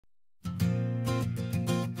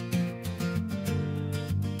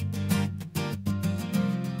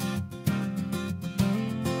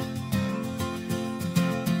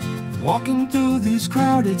Walking through these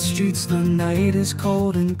crowded streets, the night is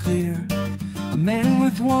cold and clear. A man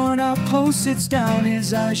with worn-out clothes sits down,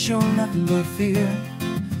 his eyes show nothing but fear.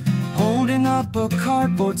 Holding up a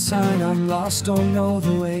cardboard sign, I'm lost, don't know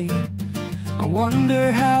the way. I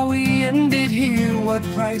wonder how he ended here, what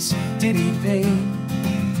price did he pay?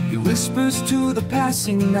 He whispers to the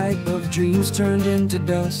passing night of dreams turned into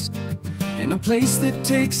dust, in a place that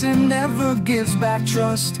takes and never gives back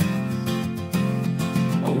trust.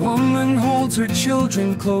 A woman holds her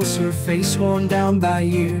children close, her face worn down by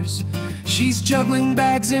years. She's juggling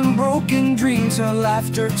bags and broken dreams, her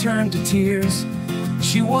laughter turned to tears.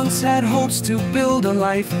 She once had hopes to build a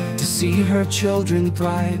life, to see her children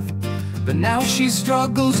thrive. But now she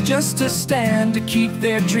struggles just to stand, to keep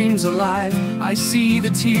their dreams alive. I see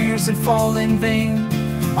the tears that fall in vain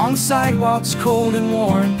on sidewalks cold and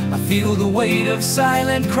worn. I feel the weight of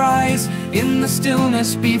silent cries in the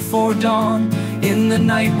stillness before dawn. In the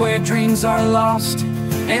night where dreams are lost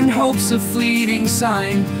and hope's a fleeting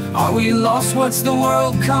sign. Are we lost? What's the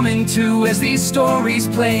world coming to as these stories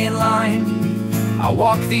play in line? I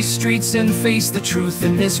walk these streets and face the truth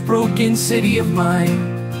in this broken city of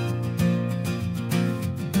mine.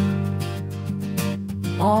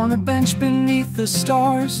 On a bench beneath the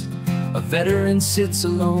stars, a veteran sits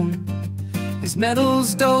alone. His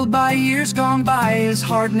medals dulled by years gone by, his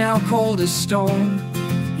heart now cold as stone.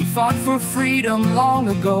 He fought for freedom long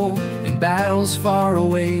ago in battles far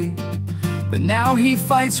away, but now he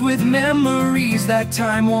fights with memories that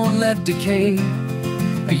time won't let decay.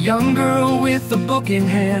 A young girl with a book in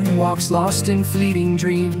hand walks lost in fleeting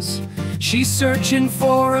dreams. She's searching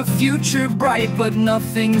for a future bright, but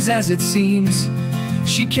nothing's as it seems.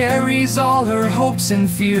 She carries all her hopes and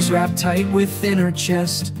fears wrapped tight within her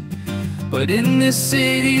chest. But in this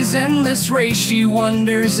city's endless race, she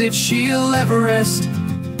wonders if she'll ever rest.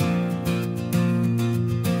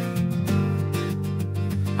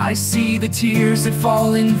 I see the tears that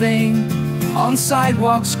fall in vain on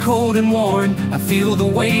sidewalks cold and worn. I feel the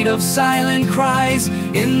weight of silent cries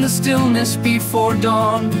in the stillness before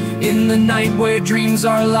dawn. In the night where dreams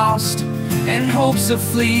are lost and hope's a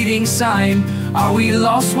fleeting sign. Are we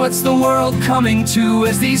lost? What's the world coming to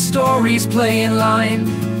as these stories play in line?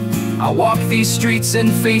 I walk these streets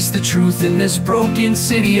and face the truth in this broken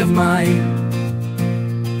city of mine.